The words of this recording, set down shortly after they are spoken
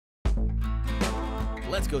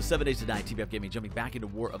Let's go 7 days to die. TBF Gaming jumping back into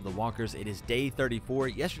War of the Walkers. It is day 34.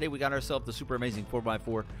 Yesterday we got ourselves the super amazing 4x4.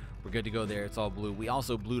 We're good to go there. It's all blue. We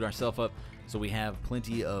also blued ourselves up, so we have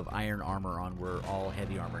plenty of iron armor on. We're all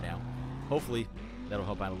heavy armor now. Hopefully that'll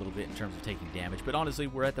help out a little bit in terms of taking damage. But honestly,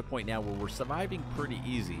 we're at the point now where we're surviving pretty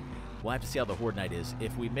easy. We'll have to see how the Horde Night is.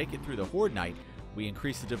 If we make it through the Horde Night, we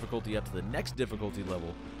increase the difficulty up to the next difficulty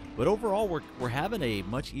level. But overall, we're having a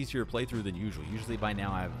much easier playthrough than usual. Usually by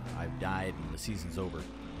now I've died and the season's over.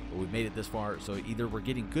 But we've made it this far, so either we're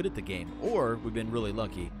getting good at the game or we've been really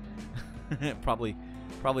lucky. probably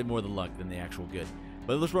more the luck than the actual good.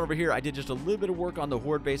 But let's run over here. I did just a little bit of work on the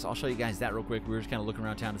Horde base. I'll show you guys that real quick. We were just kind of looking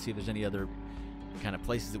around town to see if there's any other kind of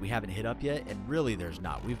places that we haven't hit up yet, and really there's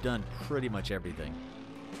not. We've done pretty much everything.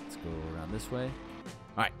 Let's go around this way.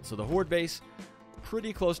 All right, so the Horde base,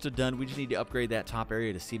 pretty close to done. We just need to upgrade that top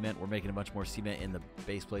area to cement. We're making a bunch more cement in the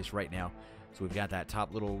base place right now. So we've got that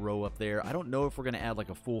top little row up there. I don't know if we're going to add like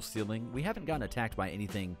a full ceiling. We haven't gotten attacked by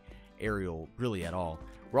anything aerial really at all.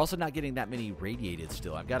 We're also not getting that many radiated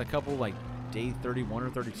still. I've got a couple like day 31 or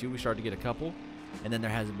 32. We started to get a couple, and then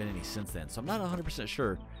there hasn't been any since then. So I'm not 100%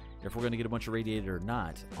 sure if we're going to get a bunch of radiated or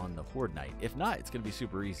not on the Horde Night. If not, it's going to be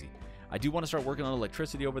super easy. I do want to start working on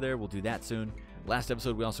electricity over there. We'll do that soon. Last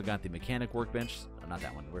episode, we also got the mechanic workbench. Not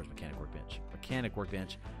that one. Where's mechanic workbench? Mechanic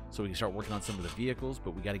workbench. So we can start working on some of the vehicles,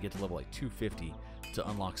 but we got to get to level like 250 to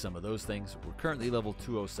unlock some of those things. We're currently level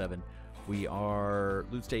 207. We are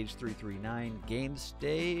loot stage 339, game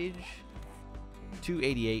stage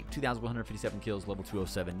 288, 2,157 kills, level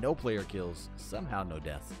 207. No player kills. Somehow no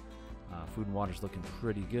deaths. Food and water's looking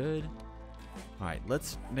pretty good. All right,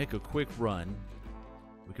 let's make a quick run.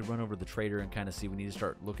 We could run over to the trader and kind of see. We need to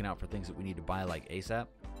start looking out for things that we need to buy like ASAP.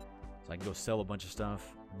 So I can go sell a bunch of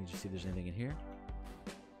stuff. Let me just see if there's anything in here.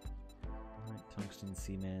 All right, tungsten,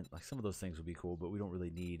 cement. Like some of those things would be cool, but we don't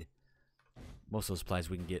really need. Most of those supplies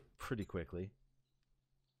we can get pretty quickly.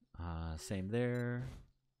 Same there.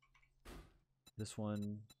 This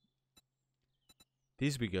one.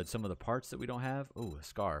 These would be good. Some of the parts that we don't have. Oh, a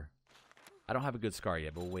scar. I don't have a good scar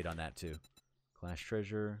yet, but we'll wait on that too. Clash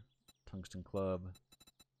treasure. Tungsten club.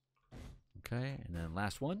 Okay, and then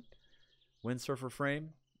last one. Windsurfer frame.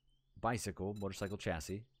 Bicycle. Motorcycle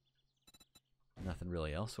chassis. Nothing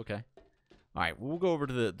really else. Okay. Alright, we'll go over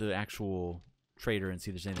to the actual trader and see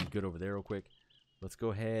if there's anything good over there real quick. Let's go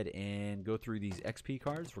ahead and go through these XP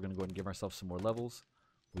cards. We're going to go ahead and give ourselves some more levels.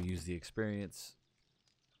 We'll use the experience.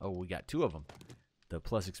 Oh, we got two of them. The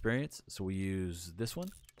plus experience. So we use this one.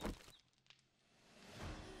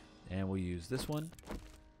 And we'll use this one.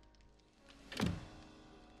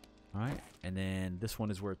 Alright, and then this one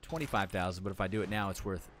is worth 25,000, but if I do it now, it's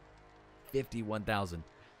worth 51,000.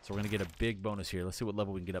 So we're going to get a big bonus here. Let's see what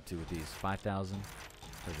level we can get up to with these. 5,000.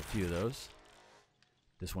 There's a few of those.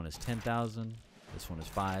 This one is 10,000. This one is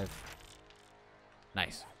 5.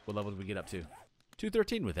 Nice. What level did we get up to?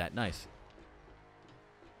 213 with that. Nice.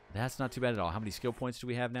 That's not too bad at all. How many skill points do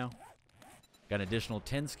we have now? Got an additional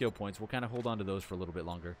 10 skill points. We'll kind of hold on to those for a little bit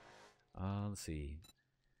longer. Let's see.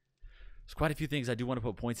 There's quite a few things I do want to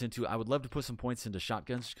put points into. I would love to put some points into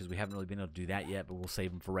shotguns because we haven't really been able to do that yet, but we'll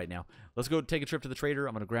save them for right now. Let's go take a trip to the trader.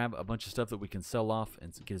 I'm going to grab a bunch of stuff that we can sell off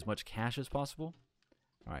and get as much cash as possible.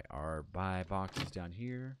 All right, our buy box is down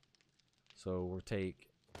here. So we'll take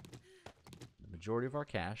the majority of our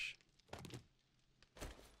cash.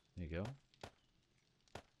 There you go.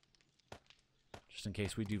 Just in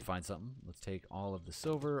case we do find something. Let's take all of the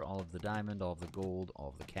silver, all of the diamond, all of the gold, all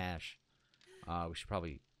of the cash. We should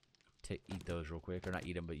probably eat those real quick. Or not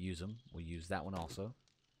eat them, but use them. We'll use that one also.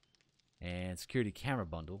 And security camera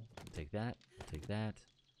bundle. We'll take that. We'll take that.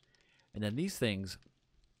 And then these things.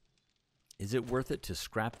 Is it worth it to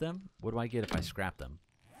scrap them? What do I get if I scrap them?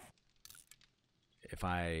 If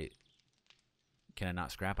I... Can I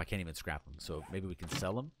not scrap? I can't even scrap them. So maybe we can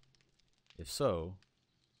sell them. If so...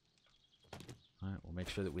 Alright, we'll make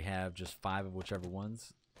sure that we have just 5 of whichever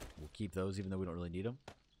ones. We'll keep those even though we don't really need them.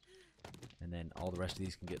 And then all the rest of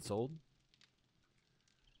these can get sold.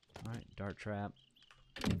 Alright, dart trap.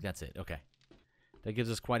 I think that's it. Okay. That gives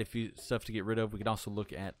us quite a few stuff to get rid of. We can also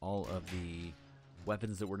look at all of the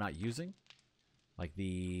weapons that we're not using. Like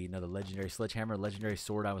another legendary sledgehammer. Legendary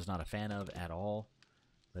sword I was not a fan of at all.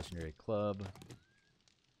 Legendary club.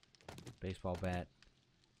 Baseball bat.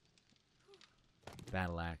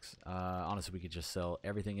 Battle axe. Honestly, we could just sell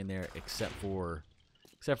everything in there except for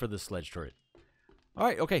the sledge turret.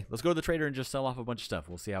 Alright, okay. Let's go to the trader and just sell off a bunch of stuff.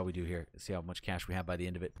 We'll see how we do here. See how much cash we have by the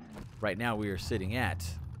end of it. Right now, we are sitting at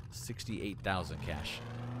 68,000 cash.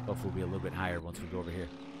 Hopefully, we'll be a little bit higher once we go over here.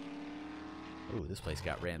 Oh, this place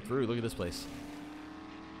got ran through. Look at this place.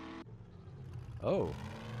 Oh.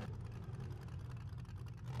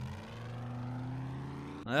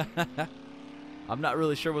 I'm not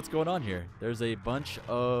really sure what's going on here. There's a bunch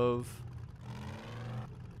of...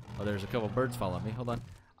 Oh, there's a couple birds following me. Hold on.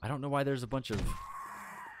 I don't know why there's a bunch of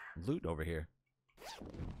loot over here.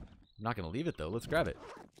 I'm not going to leave it, though. Let's grab it.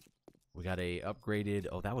 We got a upgraded...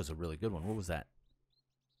 Oh, that was a really good one. What was that?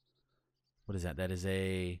 What is that? That is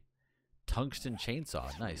a tungsten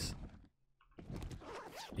chainsaw. Nice.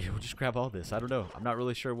 Yeah, we'll just grab all this. I don't know. I'm not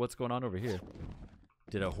really sure what's going on over here.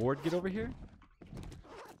 Did a horde get over here?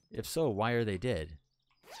 If so, why are they dead?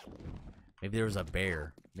 Maybe there was a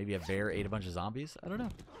bear. Maybe a bear ate a bunch of zombies? I don't know.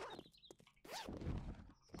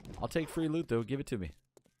 I'll take free loot, though. Give it to me.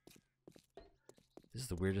 This is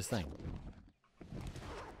the weirdest thing.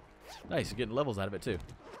 Nice. You're getting levels out of it, too.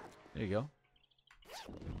 There you go.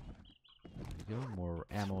 There you go. More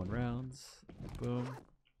ammo and rounds. Boom.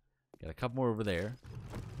 Got a couple more over there.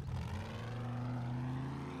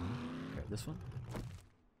 Grab this one.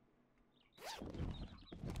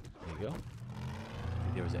 There you go. I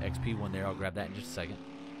think there was an XP one there. I'll grab that in just a second.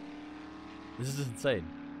 This is insane.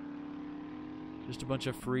 Just a bunch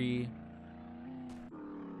of free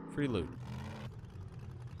loot.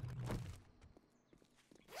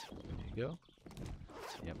 There you go.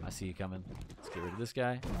 Yep, I see you coming. Let's get rid of this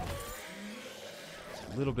guy.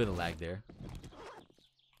 A little bit of lag there.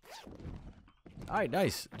 Alright,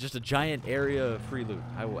 nice. Just a giant area of free loot.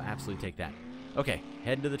 I will absolutely take that. Okay,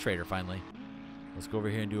 heading to the trader finally. Let's go over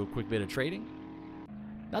here and do a quick bit of trading.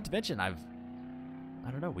 Not to mention, I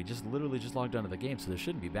don't know, we just literally just logged onto the game, so there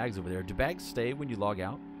shouldn't be bags over there. Do bags stay when you log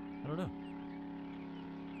out? I don't know.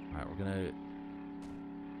 Alright, we're gonna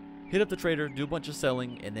hit up the trader, do a bunch of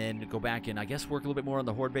selling, and then go back and I guess work a little bit more on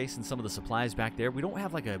the horde base and some of the supplies back there. We don't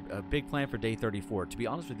have like a big plan for day 34. To be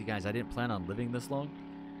honest with you guys, I didn't plan on living this long.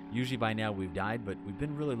 Usually by now we've died, but we've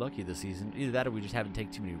been really lucky this season. Either that or we just haven't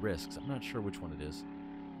taken too many risks. I'm not sure which one it is.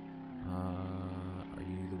 Are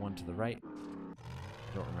you the one to the right?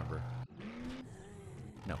 I don't remember.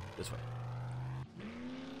 No, this way.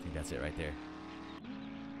 I think that's it right there.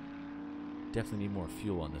 Definitely need more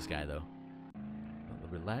fuel on this guy, though. A little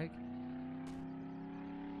bit of lag.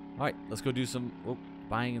 Alright, let's go do some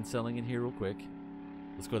buying and selling in here real quick.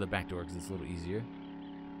 Let's go to the back door because it's a little easier.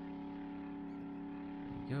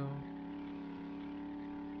 There we go.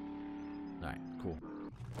 Alright, cool.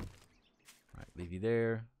 Alright, leave you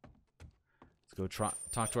there. Let's go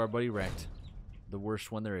talk to our buddy Wrecked. The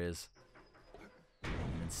worst one there is.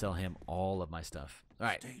 And sell him all of my stuff.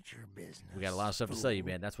 Alright. We got a lot of stuff to sell you,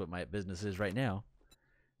 man. That's what my business is right now.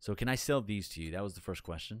 So can I sell these to you? That was the first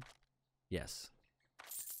question. Yes.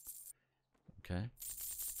 Okay.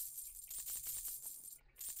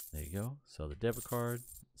 There you go. Sell the debit card.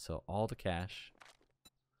 Sell all the cash.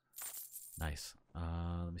 Nice.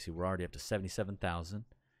 Let me see. We're already up to 77,000.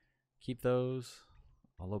 Keep those.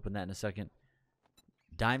 I'll open that in a second.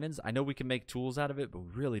 Diamonds. I know we can make tools out of it, but we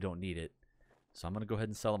really don't need it. So I'm going to go ahead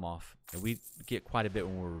and sell them off. And we get quite a bit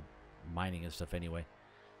when we're mining and stuff anyway.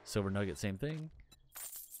 Silver nugget, same thing.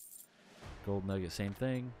 Gold nugget, same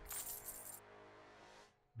thing.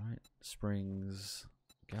 Alright. Springs.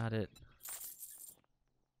 Got it.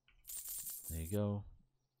 There you go.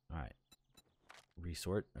 Alright.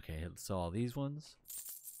 Resort. Okay, let's sell all these ones.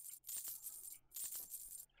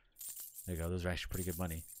 There you go. Those are actually pretty good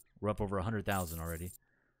money. We're up over 100,000 already.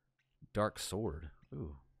 Dark sword.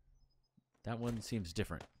 Ooh. That one seems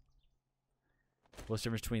different. What's the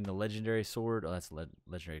difference between the legendary sword? Oh, that's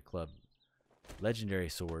legendary club. Legendary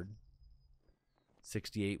sword.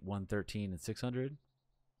 68, 113, and 600.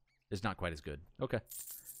 It's not quite as good. Okay.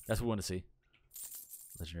 That's what we want to see.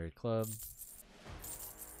 Legendary club.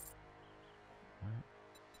 Alright.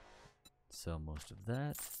 Sell most of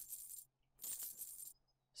that.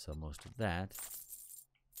 Sell most of that.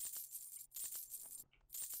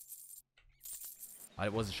 I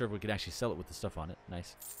wasn't sure if we could actually sell it with the stuff on it.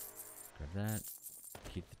 Nice. Grab that.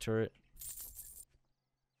 Keep the turret.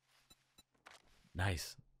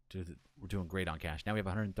 Nice. Dude, we're doing great on cash. Now we have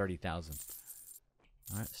 130,000.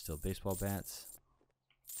 Alright, still baseball bats.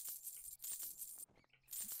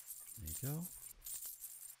 There you go.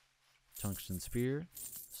 Tungsten spear.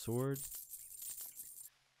 Sword.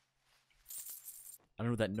 I don't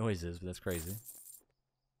know what that noise is, but that's crazy.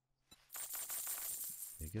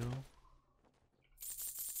 There you go.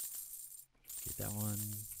 Get that one.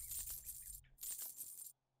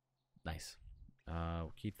 Nice.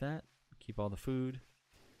 We'll keep that. Keep all the food.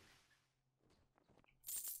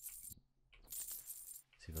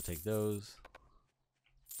 See if I'll take those.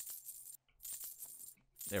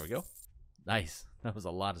 There we go. Nice. That was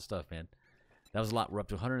a lot of stuff, man. That was a lot. We're up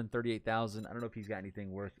to 138,000. I don't know if he's got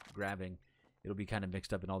anything worth grabbing. It'll be kind of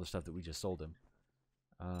mixed up in all the stuff that we just sold him.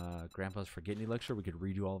 Grandpa's Forgetting Lecture. We could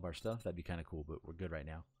redo all of our stuff. That'd be kind of cool, but we're good right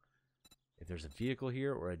now. If there's a vehicle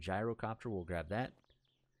here or a gyrocopter, we'll grab that.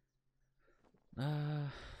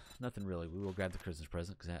 Nothing really. We will grab the Christmas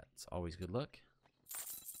present because that's always good luck.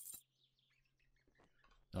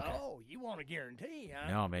 Okay. Oh, you want a guarantee, huh?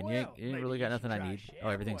 No, man, Well, you ain't really got nothing I need. Oh,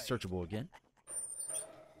 everything's searchable again.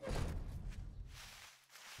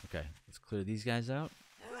 Okay, let's clear these guys out.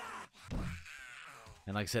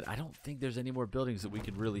 And like I said, I don't think there's any more buildings that we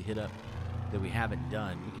could really hit up that we haven't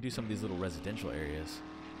done. We could do some of these little residential areas.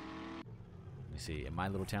 Let me see. In my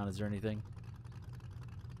little town, is there anything?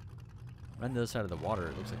 Right on the other side of the water,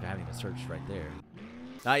 it looks like I haven't even searched right there.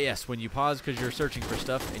 Ah, yes, when you pause because you're searching for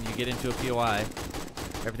stuff and you get into a POI,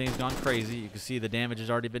 everything's gone crazy. You can see the damage has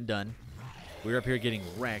already been done. We were up here getting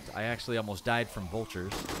wrecked. I actually almost died from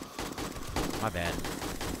vultures. My bad.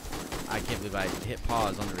 I can't believe I hit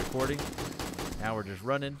pause on the recording. Now we're just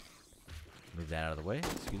running. Move that out of the way.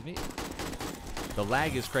 Excuse me. The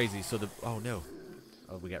lag is crazy, so the... Oh, no.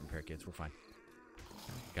 Oh, we got repair kits. We're fine.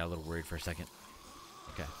 Got a little worried for a second.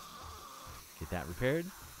 Okay. Get that repaired.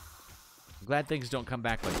 I'm glad things don't come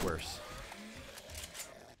back like worse.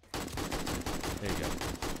 There you go.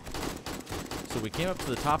 So we came up to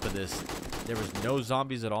the top of this. There was no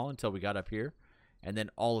zombies at all until we got up here. And then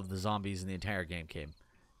all of the zombies in the entire game came.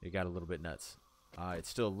 It got a little bit nuts. It's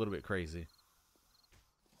still a little bit crazy.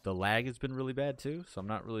 The lag has been really bad too, so I'm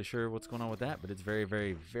not really sure what's going on with that, but it's very,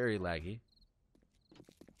 very, very laggy.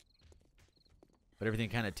 But everything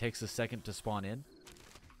kind of takes a second to spawn in.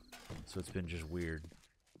 So it's been just weird.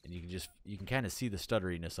 And you can kind of see the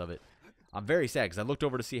stutteriness of it. I'm very sad because I looked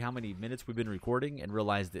over to see how many minutes we've been recording and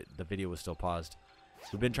realized that the video was still paused.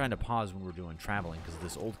 We've been trying to pause when we're doing traveling because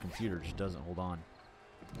this old computer just doesn't hold on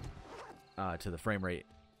to the frame rate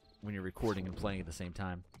when you're recording and playing at the same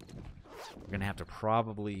time. We're going to have to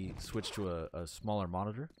probably switch to a smaller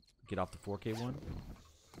monitor. Get off the 4K one.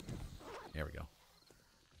 There we go.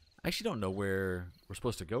 I actually don't know where we're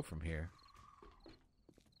supposed to go from here.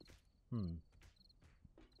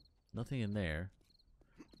 Nothing in there.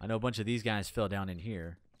 I know a bunch of these guys fell down in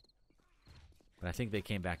here. But I think they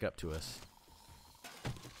came back up to us.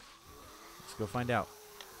 Let's go find out.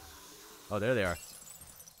 Oh, there they are.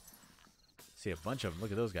 See a bunch of them.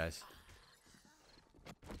 Look at those guys.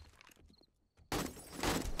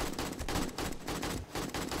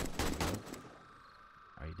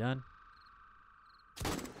 Are you done?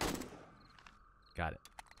 Got it.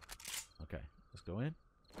 Okay, let's go in.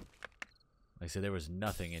 Like I said, there was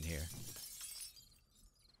nothing in here.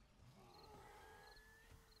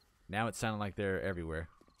 Now it's sounding like they're everywhere.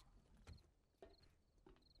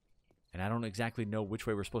 And I don't exactly know which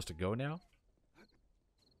way we're supposed to go now.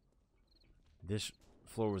 This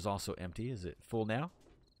floor was also empty. Is it full now?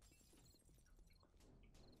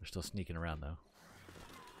 They're still sneaking around, though.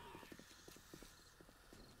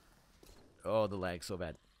 Oh, the lag's so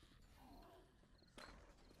bad.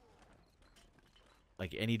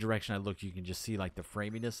 Like, any direction I look, you can just see, like, the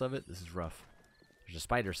framiness of it. This is rough. There's a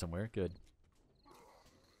spider somewhere. Good.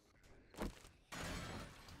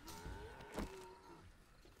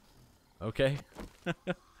 Okay.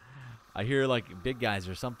 I hear, like, big guys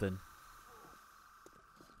or something.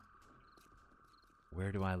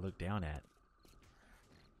 Where do I look down at?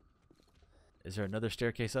 Is there another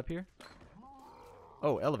staircase up here?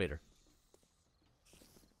 Oh, elevator.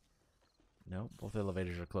 No, both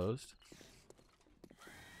elevators are closed.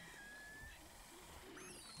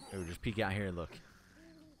 We'll just peek out here and look.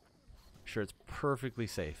 Sure, it's perfectly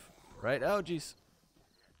safe. Right? Oh, jeez.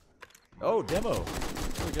 Oh, demo.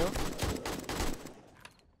 There we go.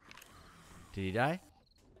 Did he die?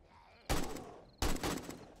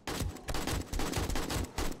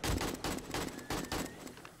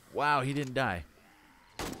 Wow, he didn't die.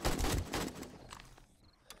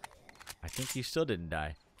 I think he still didn't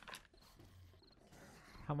die.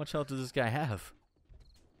 How much health does this guy have?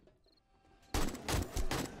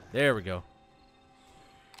 There we go.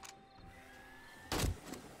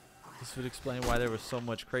 This would explain why there was so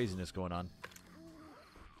much craziness going on.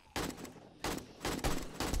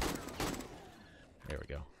 There we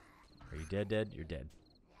go. Are you dead, dead? You're dead.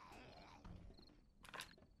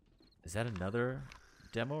 Is that another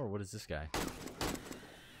demo, or what is this guy?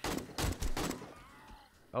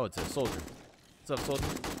 Oh, it's a soldier. What's up, soldier?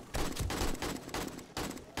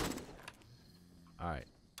 Alright.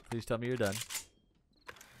 Please tell me you're done.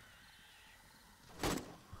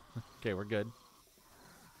 Okay, we're good.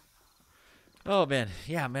 Oh, man.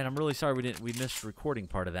 Yeah, man, I'm really sorry we missed recording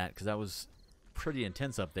part of that, because that was pretty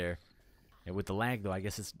intense up there. And with the lag, though, I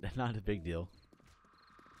guess it's not a big deal.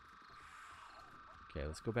 Okay,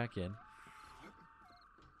 let's go back in.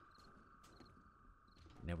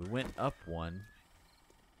 Now we went up one.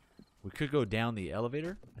 We could go down the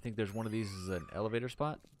elevator. I think there's one of these is an elevator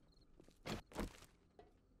spot.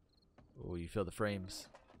 Oh, you feel the frames.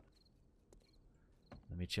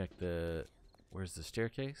 Let me check the... Where's the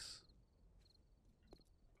staircase?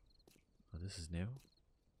 Oh, this is new.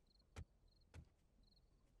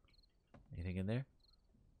 Anything in there?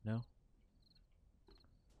 No?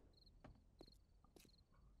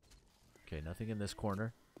 Okay, nothing in this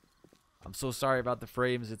corner. I'm so sorry about the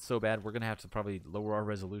frames. It's so bad. We're going to have to probably lower our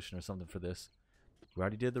resolution or something for this. We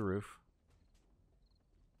already did the roof.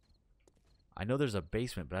 I know there's a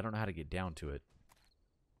basement, but I don't know how to get down to it.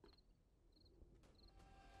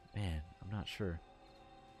 Man, I'm not sure.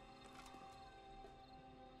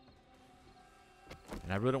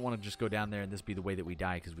 And I really don't want to just go down there and this be the way that we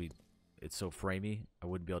die because it's so framey. I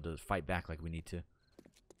wouldn't be able to fight back like we need to.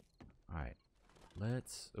 Alright.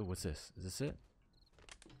 Let's... Oh, what's this? Is this it?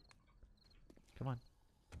 Come on.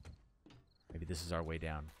 Maybe this is our way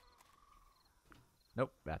down.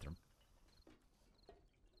 Nope, bathroom.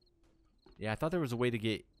 Yeah, I thought there was a way to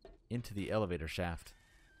get into the elevator shaft.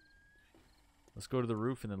 Let's go to the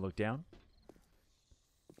roof and then look down.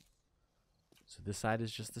 So this side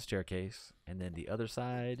is just the staircase. And then the other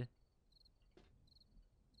side...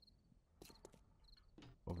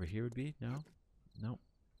 Over here would be? No? Nope.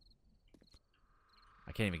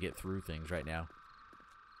 I can't even get through things right now.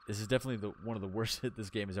 This is definitely one of the worst hit this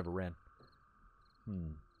game has ever ran.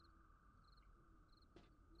 We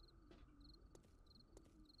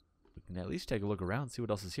can at least take a look around and see what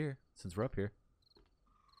else is here, since we're up here.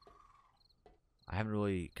 I haven't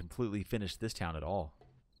really completely finished this town at all.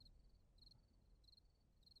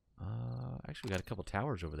 Actually, we got a couple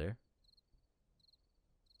towers over there.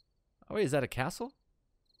 Oh, wait, is that a castle?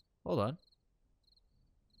 Hold on.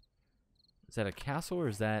 Is that a castle or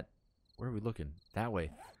is that... Where are we looking? That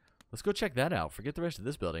way. Let's go check that out. Forget the rest of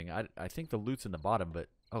this building. I think the loot's in the bottom, but...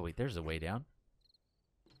 Oh, wait, there's a way down.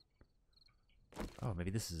 Oh,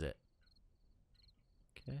 maybe this is it.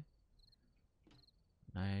 Okay.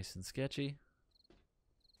 Nice and sketchy.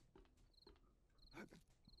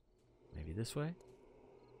 Maybe this way.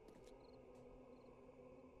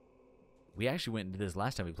 We actually went into this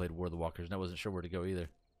last time we played War of the Walkers, and I wasn't sure where to go either.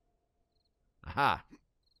 Aha!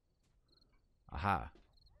 Aha.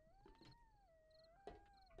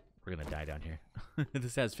 We're gonna die down here.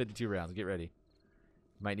 This has 52 rounds. Get ready.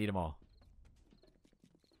 Might need them all.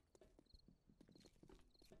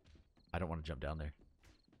 I don't want to jump down there.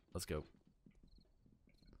 Let's go.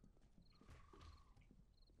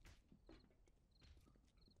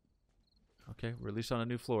 Okay, we're at least on a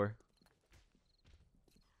new floor.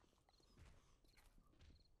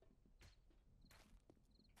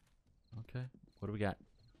 Okay, what do we got?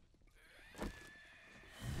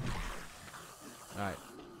 Alright,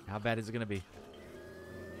 how bad is it gonna be?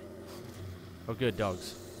 Oh good,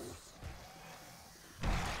 dogs.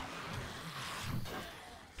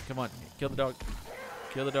 Come on, kill the dog.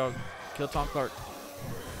 Kill the dog. Kill Tom Clark.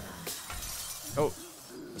 Oh,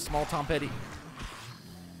 a small Tom Petty.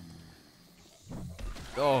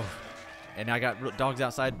 Oh, and I got dogs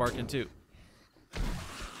outside barking too.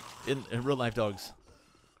 In real life dogs.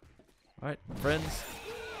 All right, friends.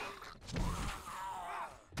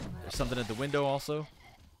 There's something at the window also.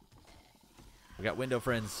 We got window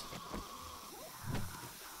friends.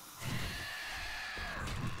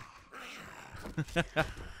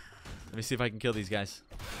 Let me see if I can kill these guys.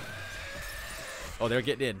 Oh, they're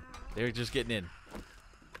getting in. They're just getting in.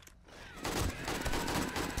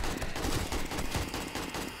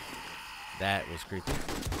 That was creepy.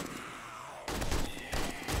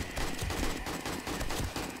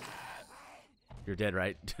 You're dead,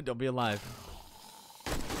 right? Don't be alive.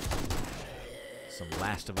 Some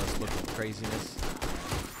Last of Us looking craziness.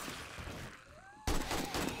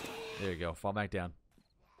 There you go. Fall back down.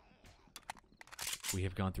 We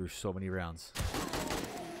have gone through so many rounds.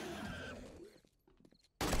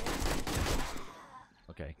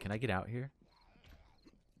 Okay, can I get out here?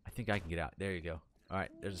 I think I can get out. There you go.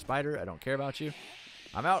 Alright, there's a spider. I don't care about you.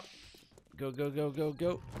 I'm out. Go, go, go, go,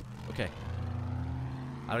 go. Okay.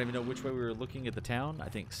 I don't even know which way we were looking at the town. I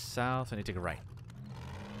think south. I need to take a right.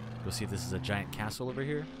 Go see if this is a giant castle over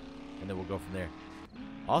here. And then we'll go from there.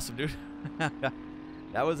 Awesome, dude.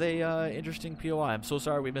 That was a interesting POI. I'm so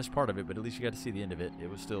sorry we missed part of it, but at least you got to see the end of it. It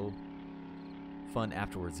was still fun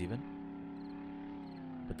afterwards even.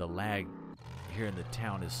 But the lag here in the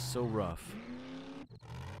town is so rough.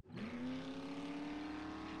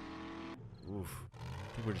 Oof.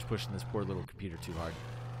 I think we're just pushing this poor little computer too hard.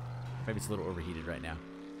 Maybe it's a little overheated right now.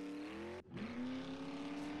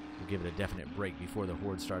 We'll give it a definite break before the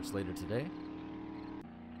horde starts later today.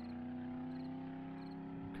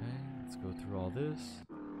 Let's go through all this.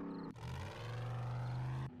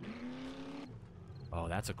 Oh,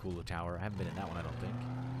 that's a cool tower. I haven't been in that one, I don't think.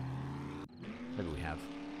 Maybe we have.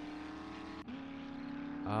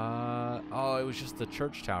 Oh, it was just the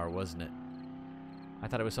church tower, wasn't it? I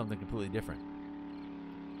thought it was something completely different.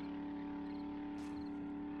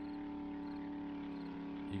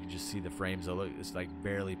 You can just see the frames. Oh, look, it's like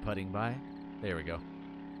barely putting by. There we go.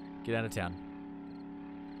 Get out of town.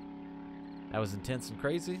 That was intense and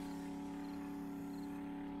crazy.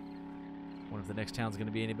 Wonder if the next town's going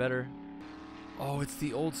to be any better. Oh, it's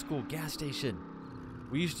the old school gas station.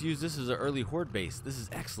 We used to use this as an early horde base. This is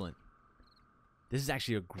excellent. This is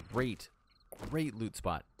actually a great loot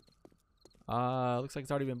spot. Looks like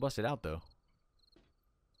it's already been busted out, though.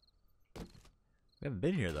 We haven't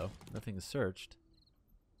been here, though. Nothing is searched.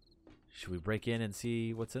 Should we break in and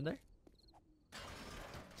see what's in there?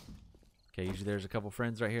 Okay, usually there's a couple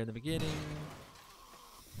friends right here in the beginning.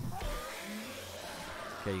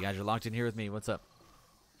 Okay, you guys are locked in here with me. What's up?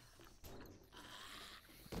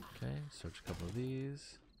 Okay, search a couple of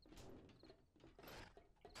these.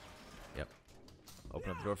 Yep.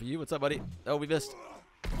 Open up the door for you. What's up, buddy? Oh, we missed.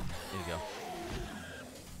 There you go.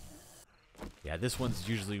 Yeah, this one's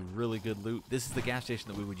usually really good loot. This is the gas station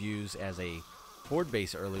that we would use as a horde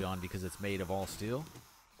base early on because it's made of all steel.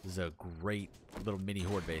 This is a great little mini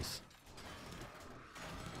horde base.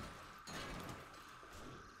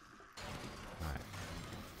 Alright.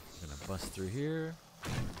 I'm gonna bust through here.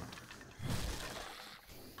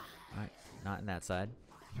 Alright, not in that side.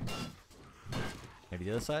 Maybe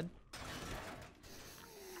the other side?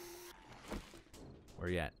 Where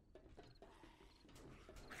you at?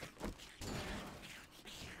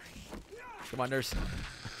 Come on, nurse.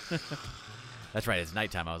 That's right, it's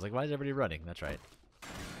nighttime. I was like, why is everybody running? That's right.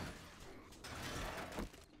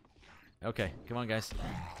 Okay, come on, guys.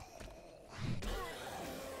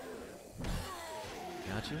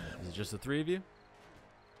 Gotcha. Is it just the three of you?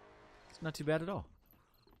 It's not too bad at all.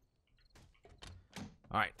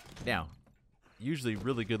 Alright, now, usually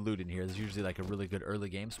really good loot in here. There's usually like a really good early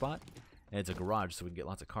game spot. And it's a garage, so we can get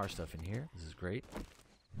lots of car stuff in here. This is great.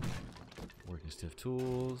 Working stiff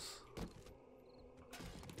tools.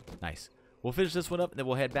 Nice. We'll finish this one up, and then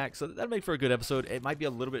we'll head back. So that'll make for a good episode. It might be a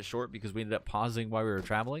little bit short because we ended up pausing while we were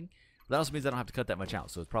traveling. But that also means I don't have to cut that much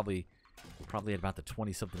out. So it's probably, we're probably at about the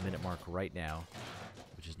 20-something minute mark right now,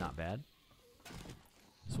 which is not bad.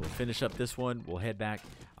 So we'll finish up this one. We'll head back.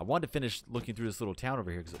 I wanted to finish looking through this little town over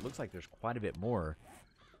here because it looks like there's quite a bit more.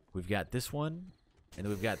 We've got this one, and then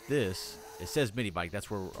we've got this. It says mini bike. That's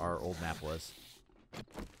where our old map was.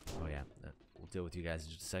 Oh, yeah. We'll deal with you guys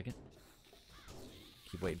in just a second.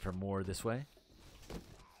 Keep waiting for more this way.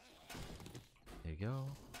 There you go.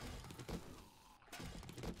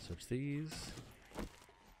 Search these.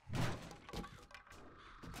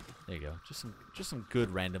 There you go. Just some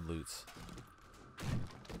good random loots.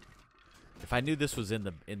 If I knew this was in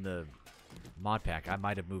the mod pack, I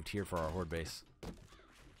might have moved here for our horde base.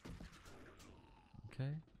 Okay,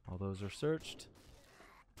 all those are searched.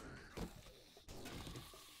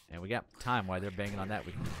 And we got time while they're banging on that.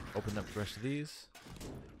 We can open up the rest of these.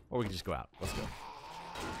 Or we can just go out. Let's go.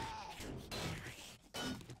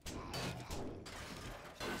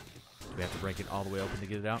 Do we have to break it all the way open to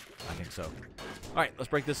get it out? I think so. Alright, let's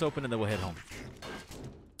break this open and then we'll head home.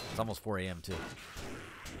 It's almost 4 a.m. too.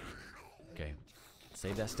 Okay.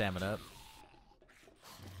 Save that stamina up.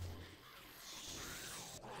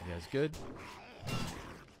 You guys good?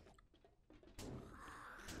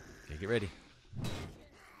 Okay, get ready.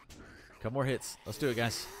 Couple more hits. Let's do it,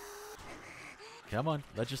 guys. Come on.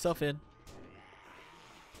 Let yourself in.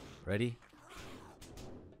 Ready?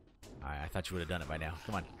 Alright, I thought you would have done it by now.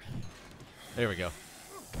 Come on. There we go.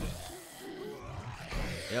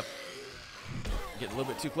 Yep. Getting a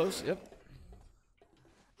little bit too close. Yep.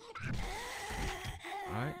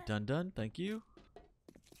 Alright, done. Thank you.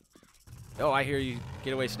 Oh, I hear you.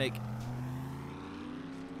 Get away, snake.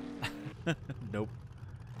 Nope.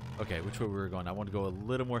 Okay, which way we were going? I want to go a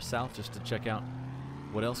little more south just to check out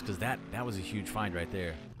what else, because that was a huge find right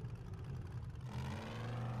there.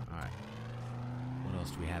 Alright. What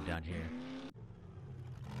else do we have down here?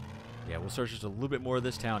 Yeah, we'll search just a little bit more of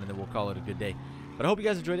this town, and then we'll call it a good day. But I hope you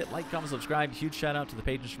guys enjoyed it. Like, comment, subscribe. Huge shout out to the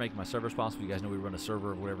patrons for making my servers possible. You guys know we run a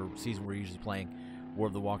server of whatever season we're usually playing. War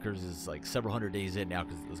of the Walkers is like several hundred days in now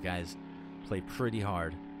because those guys play pretty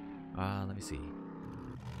hard. Let me see.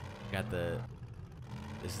 Got the...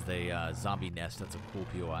 This is the zombie nest. That's a cool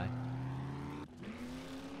POI.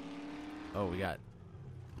 Oh, we got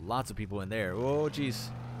lots of people in there. Oh, jeez.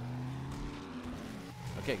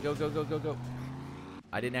 Okay, go.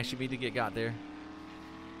 I didn't actually mean to get got there.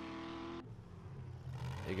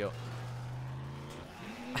 There you go.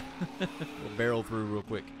 We'll barrel through real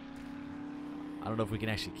quick. I don't know if we can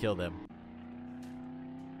actually kill them.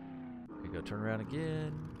 There you go. Turn around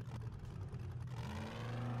again.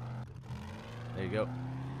 There you go.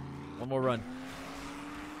 One more run.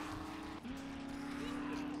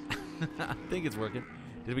 I think it's working.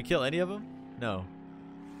 Did we kill any of them? No.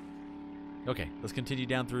 Okay, let's continue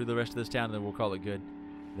down through the rest of this town and then we'll call it good.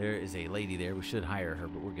 There is a lady there. We should hire her,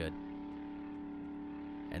 but we're good.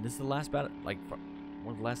 And this is the last battle, like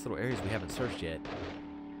one of the last little areas we haven't searched yet.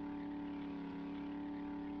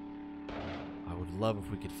 I would love if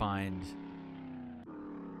we could find,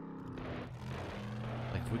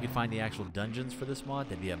 like, if we could find the actual dungeons for this mod,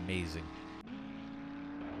 that'd be amazing.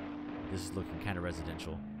 This is looking kind of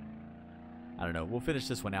residential. I don't know. We'll finish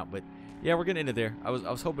this one out, but yeah, we're gonna end it there. I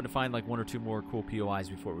was hoping to find like 1 or 2 more cool POIs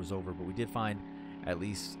before it was over, but we did find at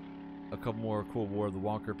least a couple more cool War of the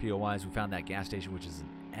Walker POIs. We found that gas station, which is an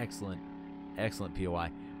excellent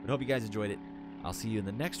POI. But hope you guys enjoyed it. I'll see you in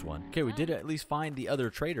the next one. Okay, we did at least find the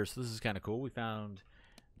other trader, so this is kind of cool. We found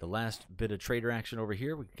the last bit of trader action over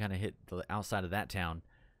here. We can kind of hit the outside of that town.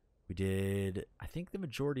 We did, I think, the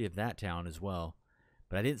majority of that town as well.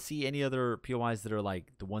 But I didn't see any other POIs that are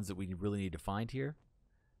like the ones that we really need to find here.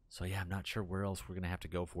 So yeah, I'm not sure where else we're going to have to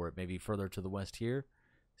go for it. Maybe further to the west here.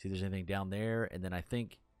 See if there's anything down there. And then I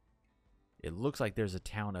think it looks like there's a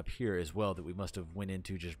town up here as well that we must have went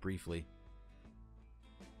into just briefly.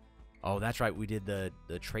 Oh, that's right. We did the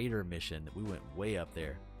trader mission. We went way up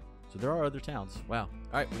there. So there are other towns. Wow.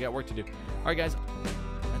 All right, we got work to do. All right, guys.